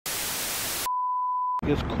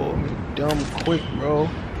Just called me dumb quick, bro.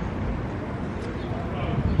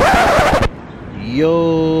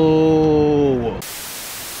 Yo.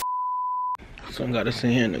 Son got us in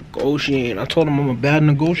here negotiating. I told him I'm a bad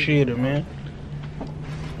negotiator, man.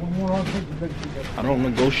 I don't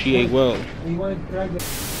negotiate well.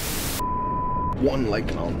 One like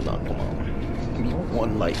and I'll knock him out. Give me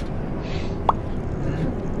one like.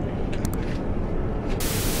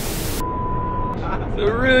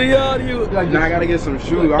 Really out you. Now I gotta get some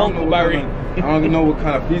shoes. I don't know what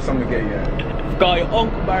kind of piece I'm gonna get yet. Call your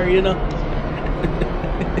Uncle Barry, you know.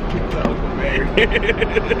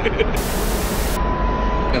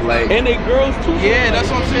 Like, and they girls too. Yeah, that's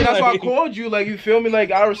what I'm saying. That's why I called you. Like, you feel me?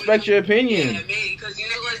 Like, I respect your opinion. Yeah, me, because you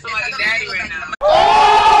look like somebody's daddy right now.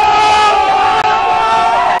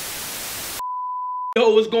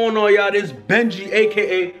 Yo, what's going on, y'all? This is Benji,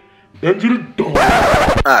 aka benji.the.don.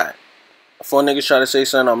 Alright. Before niggas try to say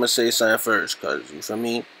something, I'm gonna say something first, cause you feel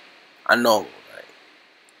me? I know, like,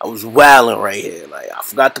 I was wilding right here. Like, I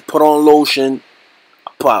forgot to put on lotion.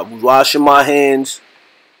 I was washing my hands.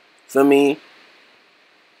 Feel me?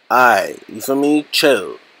 Alright, you feel me?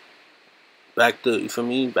 Chill. Back to, you feel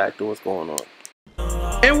me? Back to what's going on.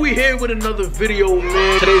 And we here with another video,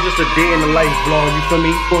 man. Today's just a day in the life vlog, you feel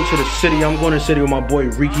me? Going to the city. I'm going to the city with my boy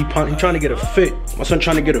Ricky. He's trying to get a fit. My son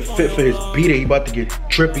trying to get a fit for his B-Day. He about to get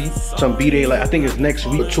trippy. Some B-Day, like I think it's next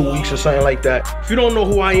week, 2 weeks or something like that. If you don't know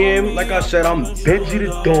who I am, like I said, I'm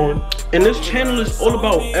benji.the.don. And this channel is all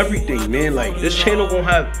about everything, man. Like, this channel gonna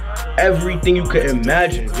have everything you could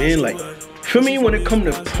imagine, man. Like, feel me? When it comes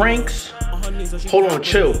to pranks, hold on,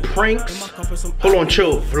 chill. Pranks, hold on,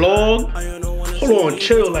 chill. Vlog, hold on,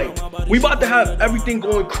 chill. Like, we about to have everything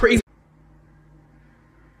going crazy.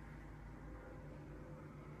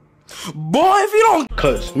 Boy, if you don't,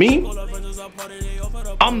 cause me,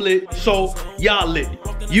 I'm lit, so y'all lit.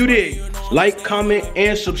 You did. Like, comment,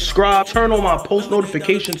 and subscribe. Turn on my post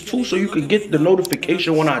notifications too, so you can get the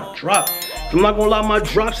notification when I drop. I'm not gonna lie, my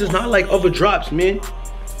drops is not like other drops, man.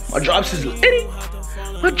 My drops is litty.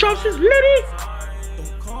 My drops is litty.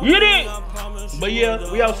 You did. But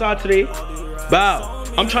yeah, we outside today. Bow.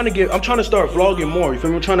 I'm trying to start vlogging more. You feel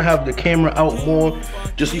me? I'm trying to have the camera out more.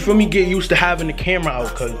 Just, you feel me, get used to having the camera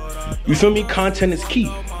out, cause you feel me, content is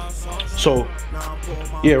key. So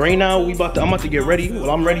yeah, right now I'm about to get ready. Well,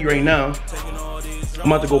 I'm ready right now.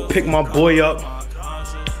 I'm about to go pick my boy up.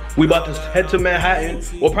 We about to head to Manhattan.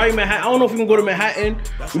 Well, probably Manhattan. I don't know if we're gonna go to Manhattan.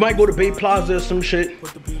 We might go to Bay Plaza or some shit.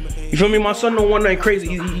 You feel me? My son don't want nothing crazy.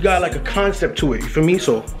 He got like a concept to it. You feel me?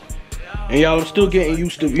 So, and y'all, I'm still getting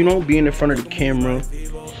used to, you know, being in front of the camera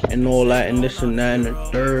and all that and this and that and the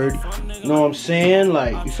third. You know what I'm saying?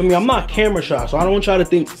 Like, you feel me? I'm not camera shy, so I don't want y'all to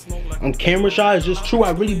think I'm camera shy. It's just true.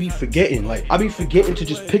 I really be forgetting. Like, I be forgetting to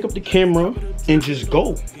just pick up the camera and just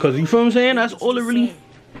go. Cause you feel what I'm saying? That's all it really.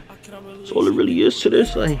 That's all it really is to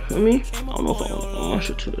this. Like, you feel me? I don't know if I want to launch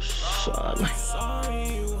it to the side. Like,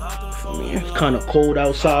 you feel me? It's kind of cold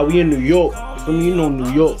outside. We in New York. You feel me? You know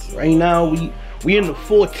New York. Right now, we in the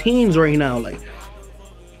 14s right now.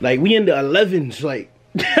 Like we in the 11s. Like,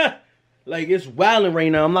 like it's wilding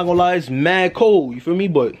right now. I'm not gonna lie, it's mad cold. You feel me?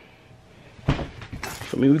 But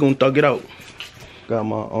for me, we gonna thug it out. Got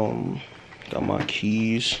my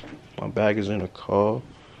keys. My bag is in the car.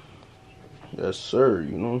 Yes, sir.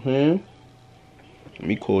 You know what I'm saying? Let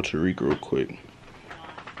me call Tariq real quick.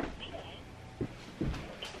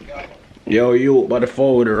 Yo, you about to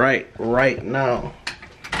forward it right now.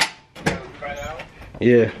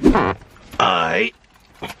 Yeah. Alright.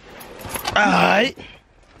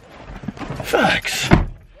 Facts.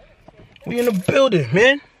 We in the building,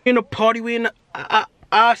 man. We in the party. We in the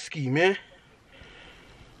Oski, man.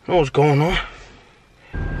 Know what's going on?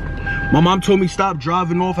 My mom told me stop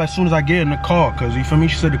driving off as soon as I get in the car, cause you feel me?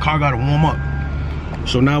 She said the car gotta warm up.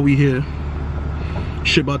 So now we here.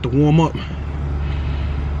 Shit about to warm up.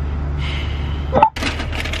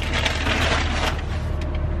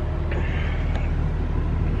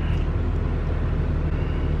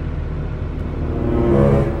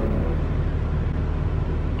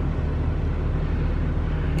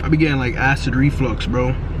 I be getting like acid reflux,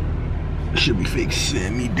 bro. Should be fake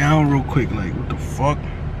sitting me down real quick. Like, what the fuck?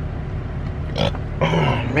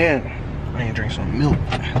 Oh man, I ain't drink some milk.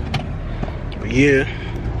 But yeah,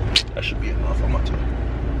 that should be enough. I'm about to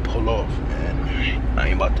pull off, man. I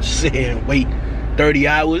ain't about to sit here and wait 30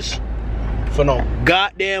 hours for no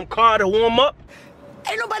goddamn car to warm up.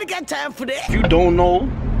 Ain't nobody got time for that. If you don't know,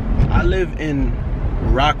 I live in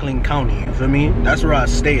Rockland County, you feel me? That's where I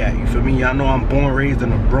stay at, you feel me? Y'all know I'm born, raised in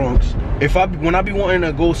the Bronx. When I be wanting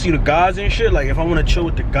to go see the guys and shit, like if I want to chill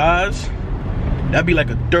with the guys, that'd be like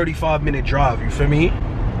a 35-minute drive, you feel me?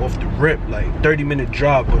 off the rip, like 30-minute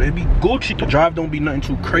drive, but it be Gucci. The drive don't be nothing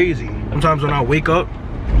too crazy. Sometimes when I wake up,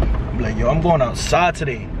 I'm like, yo, I'm going outside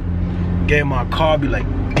today. Get in my car, be like,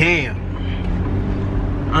 damn,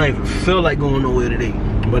 I don't even feel like going nowhere today.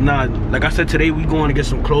 But nah, like I said, today we going to get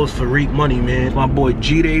some clothes for Reek Money, man. My boy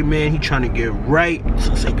G-Day, man, he trying to get right.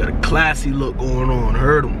 Since they got a classy look going on,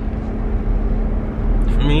 heard him.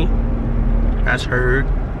 For me, that's heard.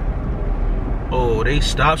 Oh, they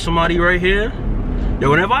stopped somebody right here. Yo,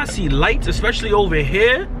 whenever I see lights, especially over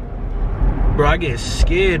here, bro, I get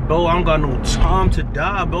scared, bro. I don't got no time to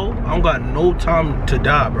die, bro. I don't got no time to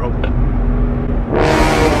die, bro.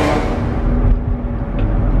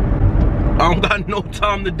 I don't got no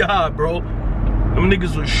time to die, bro. Them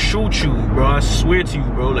niggas will shoot you, bro. I swear to you,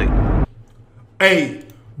 bro. Like, hey,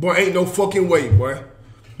 boy, ain't no fucking way, boy.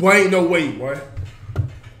 Boy, ain't no way, boy.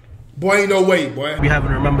 Boy, ain't no way, boy. We having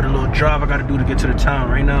to remember the little drive I gotta do to get to the town.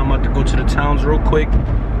 Right now, I'm about to go to the towns real quick.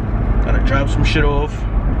 Gotta drop some shit off.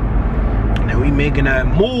 And then we making that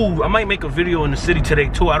move. I might make a video in the city today,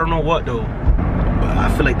 too. I don't know what, though. But I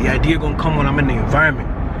feel like the idea gonna come when I'm in the environment.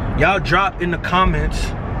 Y'all drop in the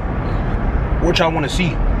comments what y'all want to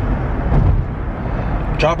see.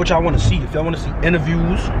 Drop what y'all want to see. If y'all want to see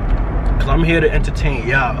interviews, because I'm here to entertain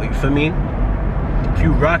y'all, you feel me? If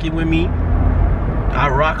you rocking with me, I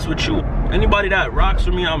rocks with you. Anybody that rocks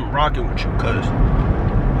with me, I'm rocking with you, cause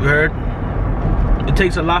you heard? It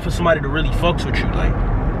takes a lot for somebody to really fucks with you,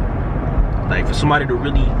 like for somebody to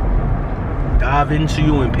really dive into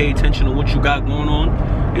you and pay attention to what you got going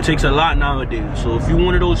on. It takes a lot nowadays. So if you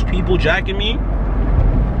one of those people jacking me,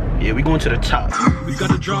 yeah, we going to the top. We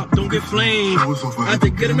got to drop, don't get flamed. I have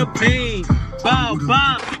to get in the pain. Bow,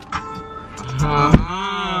 bow.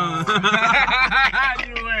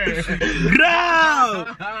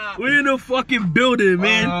 We're in the fucking building,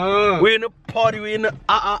 man. We're in the party, we're in the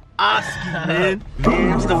ski, man.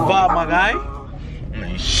 It's the vibe, my guy.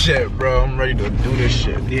 Shit, bro, I'm ready to do this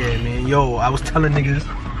shit. Yeah, man. Yo, I was telling niggas,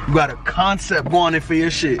 you got a concept going in for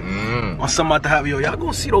your shit. On something about to have, yo, y'all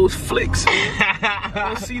gonna see those flicks. Y'all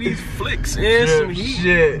gonna see these flicks and some heat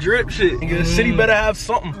shit. Drip shit. Nigga, the city better have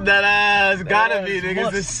something. That ass gotta be, nigga.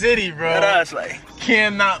 It's the city, bro. That ass, like,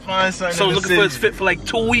 cannot find something. So I was looking for his fit for like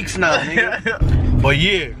 2 weeks now, nigga. But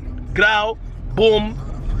yeah, growl, boom,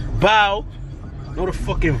 bow. Know the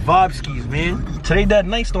fucking vibe skis, man. Today that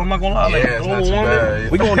nice though, I'm not gonna lie. Yeah, like, it's not too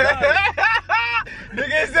bad. We gonna die.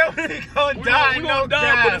 Nigga said we gonna die. We gonna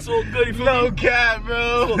die, but it's all good. You feel me? No cap,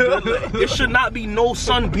 bro. Like, it should not be no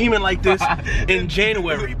sun beaming like this in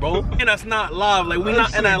January, bro. And that's not live. Like, we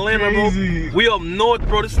not in Atlanta, bro. We up north,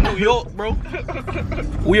 bro. This is New York, bro.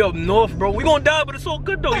 We up north, bro. We gonna die, but it's all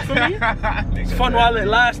good though. You feel me? It's fun while it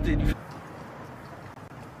lasted.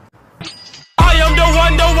 I am the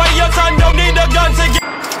one, the way your son don't need a gun to get.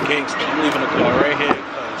 Gangsta, I'm leaving the car right here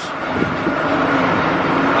because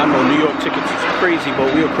I know New York tickets is crazy,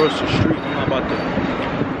 but we across the street. I'm not about to.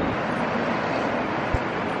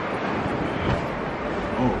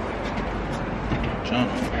 Oh, John,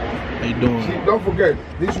 how you doing? Don't forget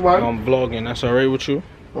this one. I'm vlogging. That's alright with you?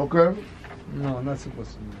 Okay. No, not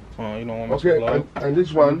supposed to be. Oh, you don't want me to Okay, vlog? and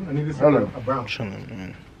this one. I need this Hello. one, a brown. Chilling,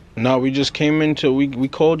 man. No, we just came into. We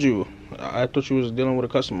called you. I thought you was dealing with a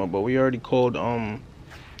customer, but we already called.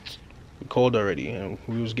 We called already, and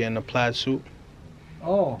we was getting a plaid suit.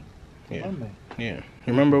 Oh. Yeah. Monday. Yeah. You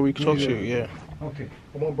remember we talked to you? Yeah. Okay.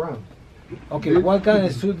 Come on, brown. Okay, what kind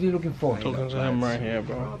of suit are you looking for? Talking to him right here,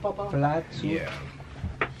 bro. Flat suit? Yeah.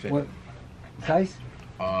 Fit. What size?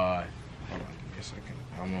 Hold on a second.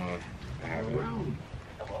 I'm gonna have it.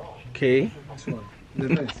 Okay. This one. The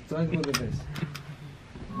best. Try to put the best.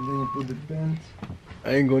 And then you put the pants.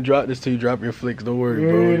 I ain't gonna drop this till you drop your flicks. Don't worry,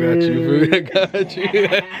 bro. I got you, bro. I got you.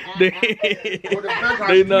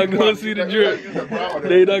 They not gonna see the drip.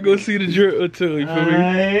 They not gonna see the drip until, you feel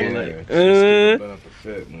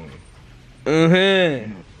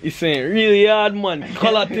me? You saying really hard, man.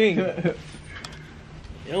 Color thing.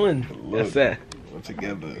 That's that. We're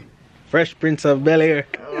together. Fresh Prince of Bel-Air.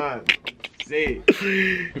 Come on. Say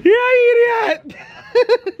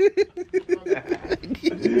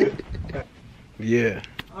Yeah,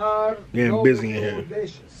 yeah. Getting busy in here.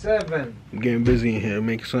 7. Getting busy in here.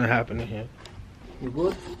 Making something happen in here. You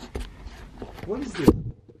good? What is this?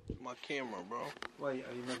 My camera, bro. Why, are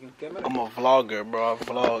you making camera? I'm a vlogger, bro. I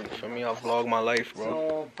vlog. For me, I vlog my life, bro.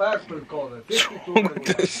 So, purple color. 52 With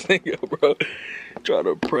this nigga, bro. Try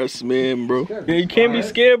to press man, bro. Yeah, you can't be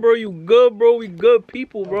scared, bro. You good, bro. We good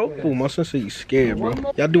people, bro. Okay. Ooh, my son said you scared, bro.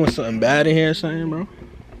 Y'all doing something bad in here or something, bro?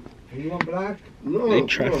 You want black? No. They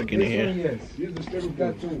trafficking in This here. one, yes. Use the straight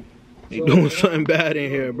got 2. They doing something bad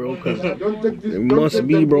in here, bro. Cause it must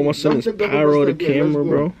be, bro. My son is pyro the camera,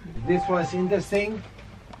 bro. This one's in the sink.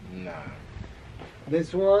 Nah.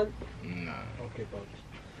 This one. Nah. Okay, Bob.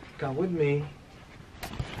 Come with me.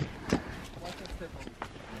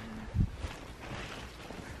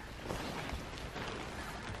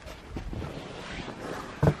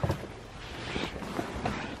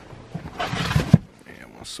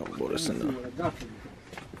 Damn, my son brought us in the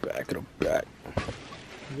back of the back.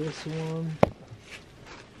 This one.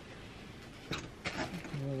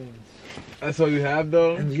 That's all you have,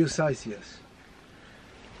 though? And you size, yes.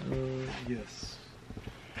 Yes.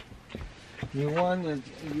 You want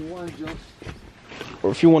just.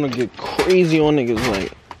 Or if you want to get crazy on niggas,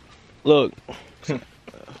 like, look.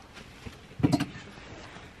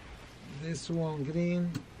 This one green.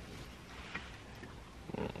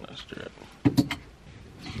 That's true.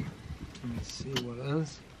 Let's see what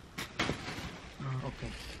else.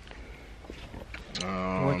 Okay.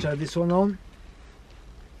 Watch out this one on.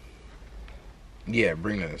 Yeah,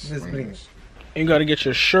 bring this. Let's bring it. You gotta get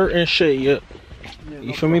your shirt and shit, yeah.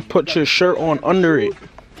 You feel me? Put your shirt on under it.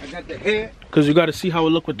 I got the hair. Cause you gotta see how it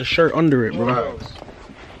look with the shirt under it, bro.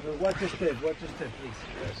 Watch your step,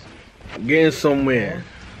 please. Getting somewhere.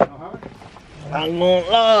 I'm gonna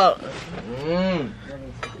lie.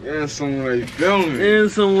 Yeah, somewhere you feel me? Getting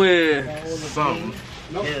somewhere. Something.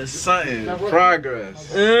 Yeah, something.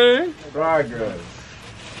 Progress. Progress.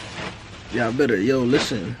 Yeah, better, yo,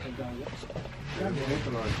 listen.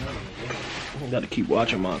 Gotta keep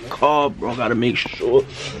watching my car, bro. Gotta make sure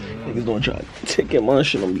niggas don't try to ticket my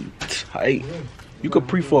shit on be tight. You could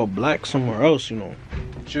pre-fall black somewhere else, you know.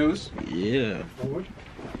 Choose? Yeah.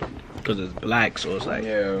 Cause it's black, so it's like,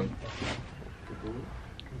 Yeah.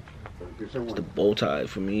 it's the bow tie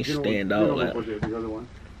for me. Stand out, like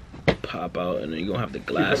pop out, and then you gonna have the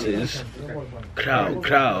glasses.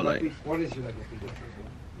 Crowd, like.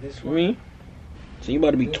 For me? So you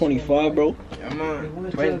about to be 25, bro? Yeah,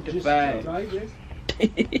 man. 25.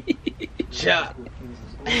 Chop.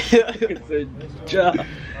 It's a job.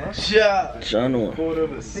 Chop. Chano. Quarter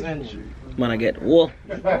of a century. Man, I get, whoa.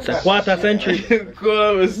 It's a quarter century.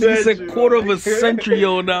 Quarter of a century. It's a quarter of a century,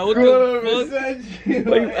 yo, now. What Quarter of the a fuck? century.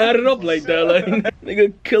 Why you add it up like that? Like,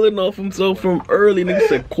 nigga killing off himself from early. Nigga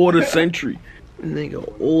said quarter century. Nigga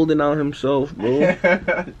olding out himself, bro.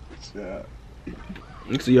 Chop.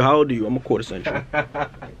 So, how old are you? I'm a quarter century.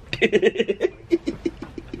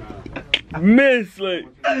 Miss, like,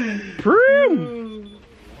 prim.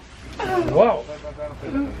 Wow.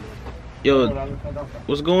 Yo,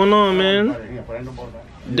 what's going on, man?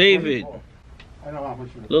 David.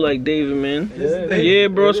 Look like David, man. Yeah,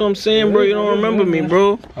 bro, that's what I'm saying, bro. You don't remember me,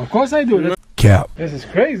 bro. Of course I do. Cap. This is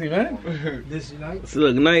crazy, man. This is nice. This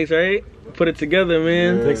look nice, right? Put it together,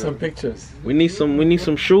 man. Take some pictures. We need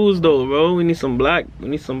some shoes though, bro. We need some black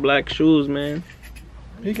shoes, man.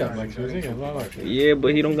 He got black shoes. He got a lot of shoes. Yeah,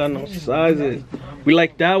 but he don't got no sizes. We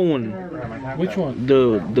like that one. Which one?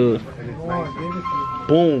 The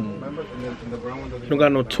boom. He don't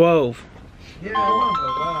got no 12.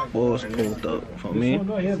 Balls pulled up for me.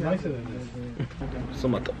 No, he has nicer than this.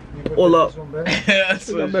 Some of the pull up. Yes.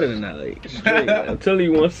 I got better than that, like straight. I'm telling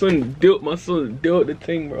you, my son dealt the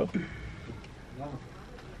thing, bro.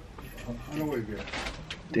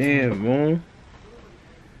 Damn, man.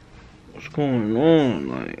 What's going on?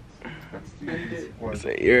 Like, it's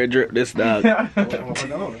an ear drip, this dog.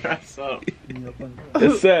 That's up.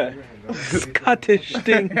 It's a Scottish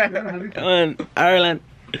thing on Ireland.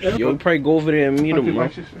 Yo, probably go over there and meet him, bro. I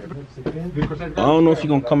don't know if he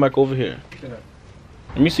gonna come back over here.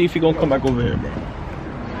 Let me see if he gonna come back over here, bro.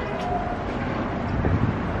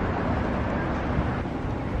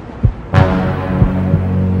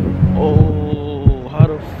 Oh, how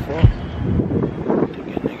the fuck?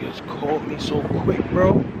 Niggas called me so quick,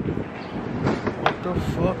 bro. What the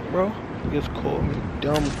fuck, bro? Niggas called me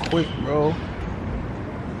dumb quick, bro.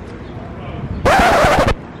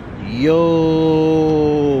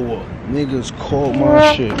 Yo, niggas called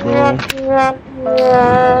my shit, bro. I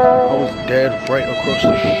was dead right across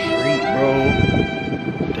the street, bro.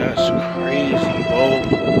 That's crazy, bro.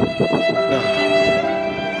 Nah.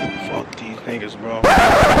 Fuck these niggas, bro.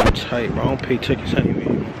 I'm tight, bro. I don't pay tickets anyway.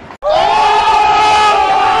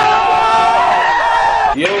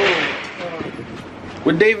 Yo,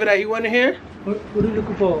 with David at? You want to hear? What are you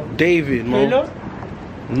looking for? David, man.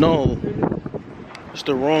 No. It's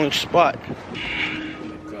the wrong spot.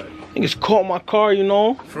 Niggas caught my car, you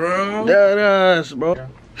know? For real? That ass, bro. I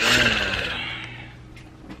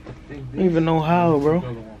don't even know how, bro.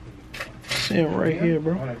 Sitting right here,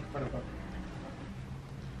 bro.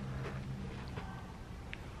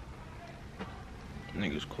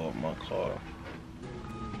 Niggas called my car.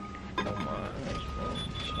 Oh my ass, bro.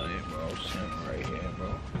 Tight, bro. Sitting right here,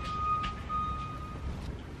 bro.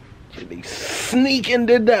 They sneaking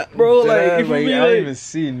did that, bro. Like, I you feel me? don't even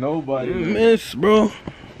see nobody. Miss, bro.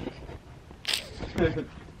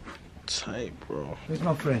 Tight, bro. He's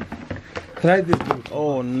my friend. Try this, dude.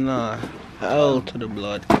 Oh nah. Hell to the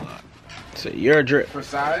blood clot. Say your drip. For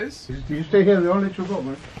size? You stay here, they'll let you go,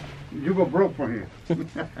 man. You go broke from here.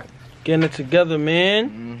 Getting it together,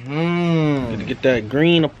 man. Gotta get that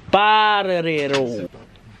green up out of there, though.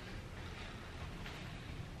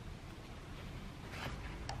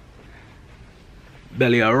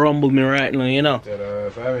 Belly, I rumble me right now, you know.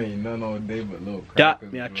 If I ain't nothing all day but little That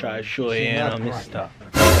crackers. me I try to show you, you know, mister.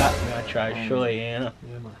 That me I try to show you, you know.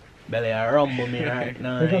 Yeah, man. Belly, I rumble me right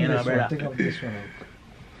now, Take you up know, this one. brother. Take up this one.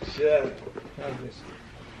 Yeah. Try this.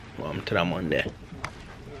 Well, I'm to that Monday.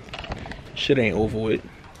 Shit ain't over with.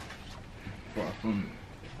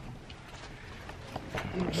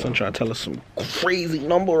 Son trying to tell us some crazy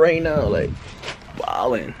number right now, like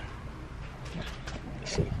wildin'.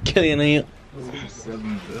 Some killing here.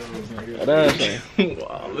 7 bills.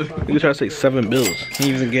 You try to say 7 bills. He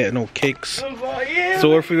even get no kicks.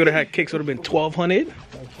 So if we would have had kicks, it would have been 1,200.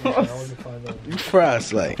 For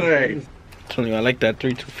us, like. Right. Telling you, I like that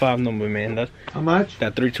 325 number, man. How much?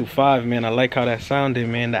 That 325, man. I like how that sounded,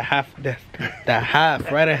 man. That half, that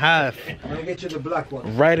half, right in half. I'm gonna get you the black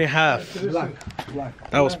one. Right in half. Black.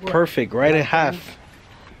 That was perfect, right in half.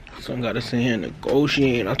 Son got us in here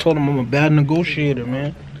negotiating. I told him I'm a bad negotiator,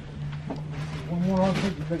 man. One more on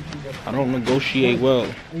I don't negotiate well.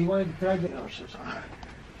 You wanted to try the...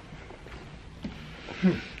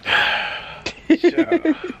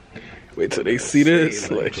 Wait till they see this.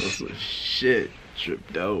 Like, Shit.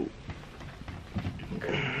 Tripped out.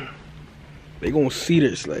 they gonna see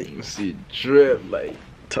this, like. You see drip, like,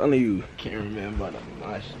 Telling you. can't remember how to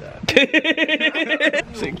watch that.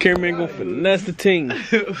 Say Cameraman gonna finesse the ting.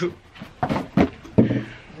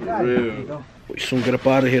 Real. We soon get up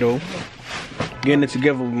out of here though. Getting it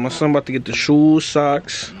together. My son about to get the shoes,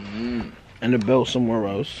 socks, and the belt somewhere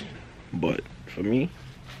else. But for me,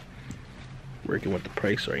 working with the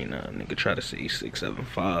price right now. Nigga try to say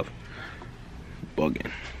 675. Bugging.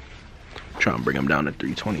 Trying to bring him down to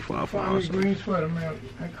 325 for Find me green sweater, man.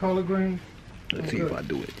 That color green. Let's see if I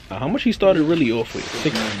do it. How much he started really off with?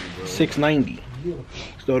 690.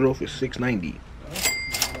 Started off with 690.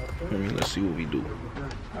 Let's see what we do.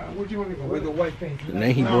 What you want to go With the white paint. And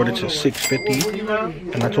then he brought it to 650,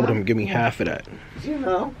 and I told him give me half of that. You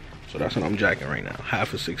know. So that's what I'm jacking right now.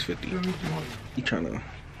 Half of 650. He trying to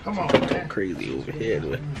Come on, talk man. crazy over here.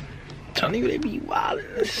 But telling you they be wild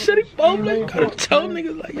in the city public. Gotta tell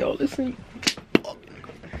niggas like, yo, listen.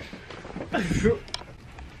 I'm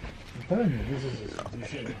telling you, this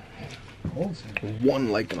is wholesale.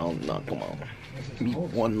 One like and I'll knock him out. Me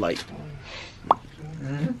one like.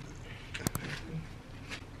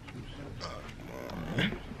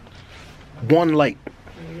 One light.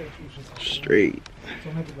 Straight.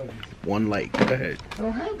 One light. Go ahead. I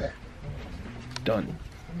don't have that. Done.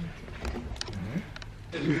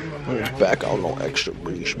 Back out no extra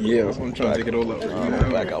breach. Yeah, that's what I'm trying to take it all up.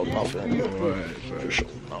 Back out nothing. For sure,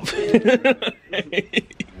 nothing.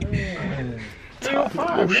 Top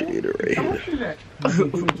negotiator right here.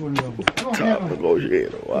 Top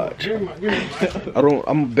negotiator. Watch.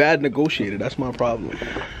 I'm a bad negotiator. That's my problem.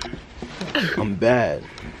 I'm bad.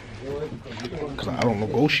 Cause I don't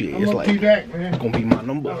negotiate. It's like it's gonna be my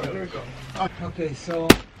number. Okay, so...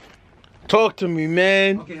 Talk to me,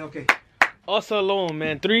 man. Okay. Us alone,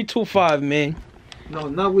 man. 325, man. No,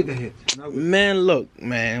 not with the hit. Not with Man, look,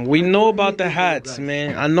 man. We know about the hats,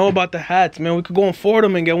 man. I know about the hats, man. We could go and afford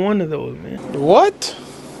them and get one of those, man. What?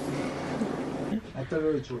 I tell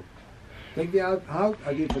you the truth. Take the out,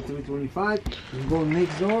 I give it for 325. You go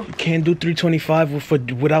next door. You can't do 325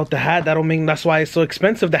 without the hat. That's why it's so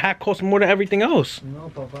expensive. The hat costs more than everything else. No,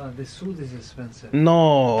 Papa, the suit is expensive.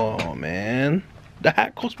 No, man. The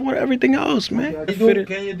hat costs more than everything else, man.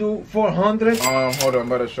 Can you do 400? Hold on, I'm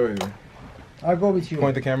about to show you. I'll go with you.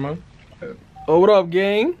 Point the camera. Oh, what up,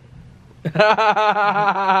 gang? You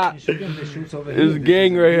should get the shoes over here. This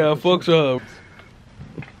gang right here. Fucks up.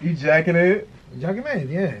 You jacking it? Jackie man,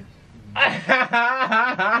 yeah.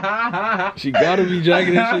 She gotta be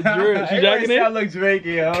jacking this shit, Drew. She jacking it? I look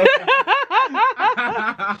Jamaican, yo.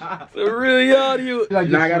 So really, y'all, you. Now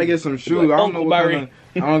I gotta get some shoes. I don't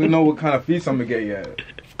know what kind of feast I'm gonna get yet.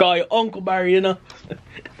 Call your Uncle Barry, you know.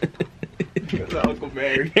 Uncle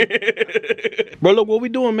Barry. Bro, look what we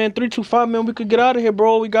doing, man. 325, man. We could get out of here,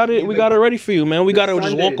 bro. We got it. We got it ready for you, man. We gotta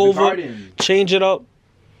just walk over, change it up.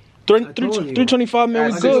 325,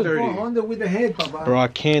 man, we good. 400 with the head, Papa. Bro, I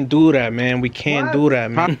can't do that, man. We can't do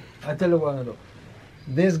that, man. I tell you what I do.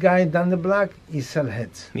 This guy down the block, he sell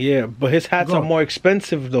heads. Yeah, but his hats are more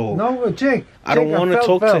expensive, though. No, check. I don't want to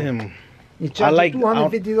talk to him. He charge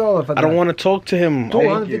 $250 for that. I don't want to talk to him.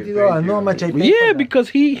 $250. I know how much I pay. Yeah, because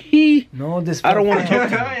he. No, this. I don't want to talk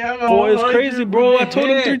to him. Boy, it's crazy, bro. I told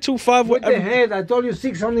him 325 with the head. I told you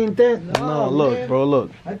 610. No, look, man. Bro, look.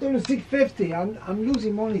 I told you 650. I'm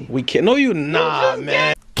losing money. We can't. No, you not,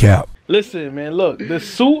 man. Cap. Listen, man. Look, the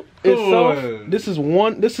suit itself. This is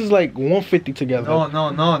like 150 together.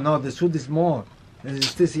 No. The suit is more.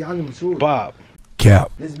 This is the suit. Bob.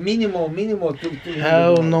 Cap. This minimal.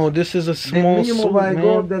 Hell no, this is a small suit, man. I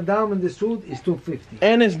go up the down in the suit is 250.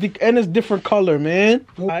 And it's different color, man.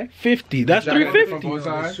 50. That's 350.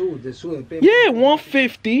 The suit. Yeah,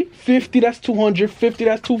 150. 50. That's 200. 50.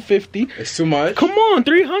 That's 250. It's too much. Come on,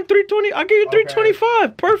 300, 320. I gave you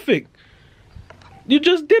 325. Perfect. You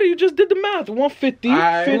just did it. You just did the math. 150,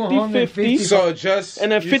 50. So just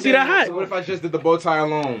and then 50 the hat. So what if I just did the bow tie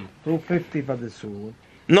alone? 250 for the suit.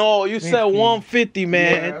 No, you said 150,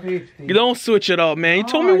 man. Yeah. You don't switch it up, man. You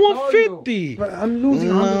told me 150. But I'm losing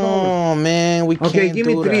 $100. No, man, we can't do that. Okay, give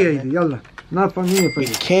me 380. Yalla. Not for me. We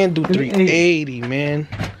can't do 380, man.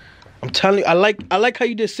 I'm telling you, I like how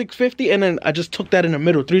you did 650, and then I just took that in the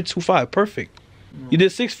middle, 325, perfect. No. You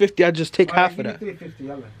did 650, I just take half of that. 350,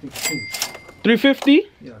 yalla. 350?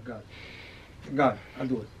 Yeah, got it. I'll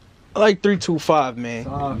do it. I like 325, man.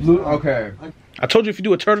 Okay. I told you if you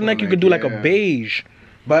do a turtleneck, you could do like a beige.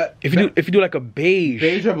 But if you do like a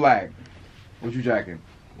beige or black, what you jacking?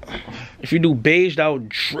 If you do beige, that would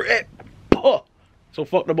drip. So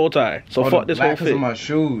fuck the bow tie. So fuck this whole fit. On my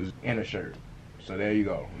shoes and a shirt. So there you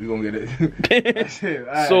go. We gonna get it. That's it.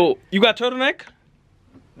 Right. So you got turtleneck?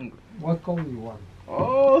 What color you want?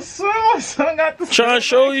 Oh, son got the. Trying to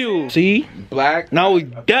show you. See? Black. Now we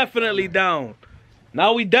definitely down.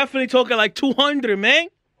 Now we definitely talking like 200, man.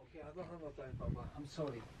 Okay, I don't have no time, Papa. I'm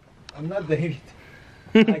sorry. I'm not David.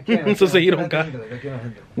 I can't. So say you don't got.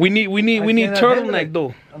 We need turtleneck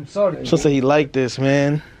though. I'm sorry. So say he like this,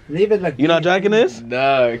 man. Leave it like. You not jacking this?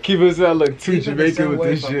 Nah, keep it like too Jamaican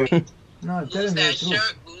with this shit. No, lose that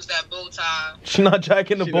shirt, lose that bow tie. She not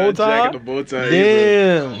jacking the bow tie. Jacking the bow tie.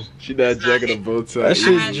 Damn. She not jacking the bow tie. That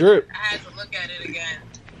shit drip. I had to look at it again.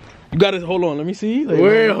 You got it. Hold on. Let me see. Like,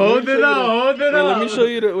 wait, hold it up. Let me show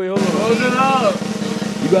you that. Wait, hold on. Hold it up.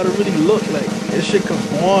 You gotta really look like this shit could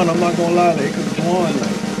go on. I'm not gonna lie, like, it could go on.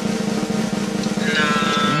 Like.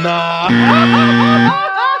 Nah.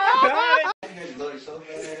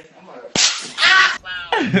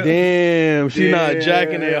 Damn, she not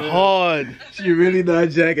jacking it hard. She really not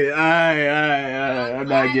jacking it. Alright. I'm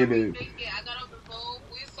not getting it. I got off the phone.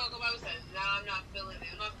 We was talking about it. Nah, I'm not feeling it.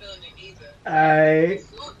 I'm not feeling it either. Alright.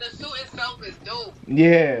 The suit itself is dope.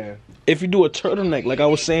 Yeah. If you do a turtleneck, like I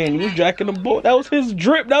was saying, you was jacking the boat. That was his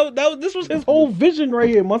drip. This was his whole vision right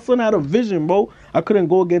here. My son had a vision, bro. I couldn't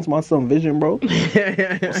go against my son's vision, bro.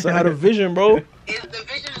 My son had a vision, bro. The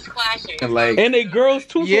vision is clashing. And they girls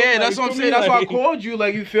too. Yeah, that's what I'm saying. That's why I called you.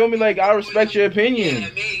 Like, you feel me? Like, I respect your opinion. Yeah,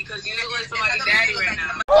 me, because you look like somebody's daddy right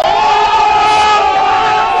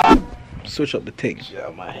now. Switch up the ting. Yeah,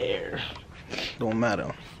 my hair. Don't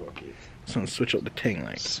matter. Fuck it. So switch up the ting,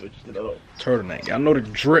 like switch it up. Turtleneck. Y'all know the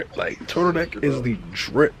drip, like turtleneck is the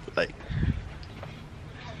drip, like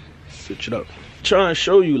switch it up. Trying to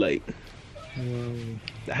show you, like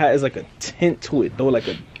the hat is like a tint to it, though, like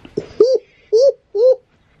a.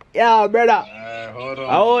 Yeah, brother. Hold on.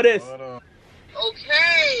 Hold this.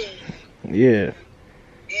 Okay. Yeah.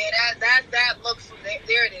 Yeah, that looks.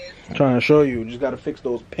 There it is. I'm trying to show you. Just gotta fix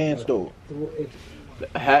those pants, though.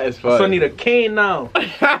 The hat is fun. So I need a cane now.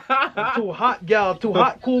 Too hot, gal. Too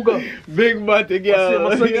hot, cougar. Big butt gal.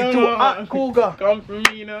 My son need too hot, cougar. Come for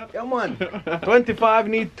me now. Yeah, man. 25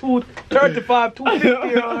 need 235,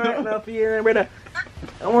 250 right now for you, brother.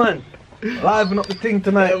 Come on. Liven up the thing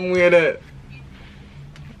tonight. I'm with it.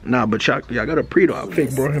 Nah, but y'all got a pre though. I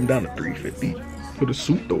think brought him down to 350 for the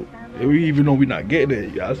suit though. Even though we not getting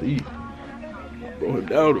it, y'all see. Brought him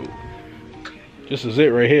down though. This is it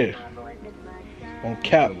right here. On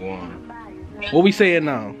cap. What we saying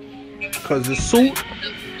now? Cause the suit,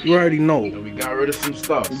 you already know. We got rid of some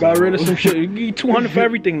stuff. We got rid of some shit. You need 200 for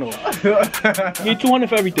everything though. You need 200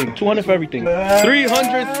 for everything. 200 for everything.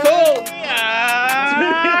 300 sold.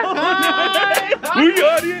 We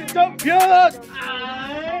are the champion.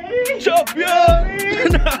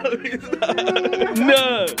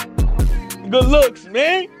 Nah. Good looks,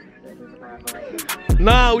 man.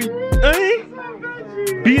 Nah, we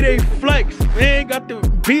B-Day flex, man. Got the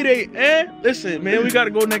B-Day, listen, man, we gotta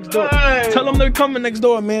go next door. Tell them they're coming next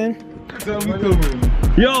door, man. Tell me coming.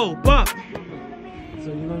 Yo, Pop. So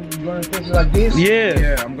you gonna fix it like this? Yeah.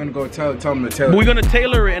 Yeah, I'm gonna go tell them to tell. We're gonna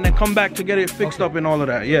tailor it and then come back to get it fixed up and all of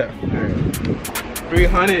that, yeah.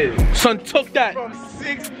 300. Son took that. From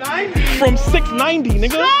 690. From 690,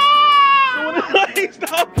 nigga.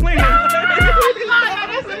 Stop playing.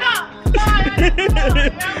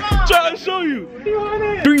 Trying to show you.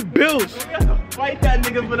 3 bills. Fight that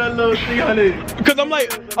nigga for that little 300. Cause I'm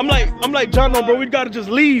like, John, bro, we gotta just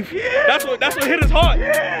leave. Yeah. That's what hit his heart.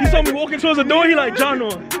 Yeah. He saw me walking towards the door. He like, John,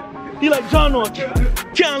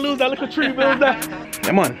 can't lose that little 3 bills. That.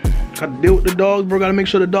 Come on, gotta deal with the dogs, bro. Gotta make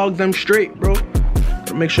sure the dogs them straight, bro.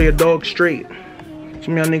 Gotta make sure your dog's straight.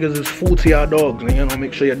 Some of y'all niggas is fool to y'all dogs, and you know,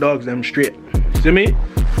 make sure your dogs them straight. See me?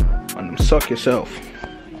 And them suck yourself.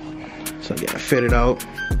 So getting fitted out.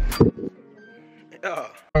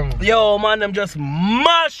 Yo, man, them just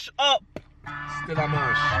mash up. Still a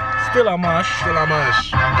mash. Still a mash. Still a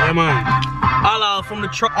mash. Yeah, man. Halal from the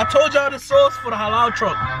truck. I told y'all the sauce for the halal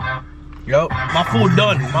truck. Yo, my food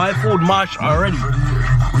done. My food mash already.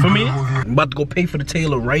 For me, I'm about to go pay for the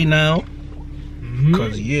tailor right now.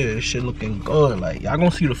 Cause yeah, this shit looking good. Like y'all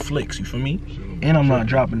gonna see the flicks, you feel me? And I'm not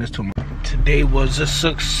dropping this too much. Today was a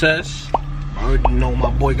success. I already know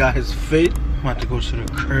my boy got his fit. I'm about to go to the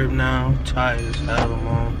crib now. Tired as hell,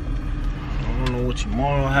 man. I don't know what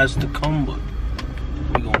tomorrow has to come, but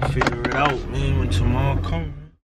we gonna figure it out, man, when tomorrow comes.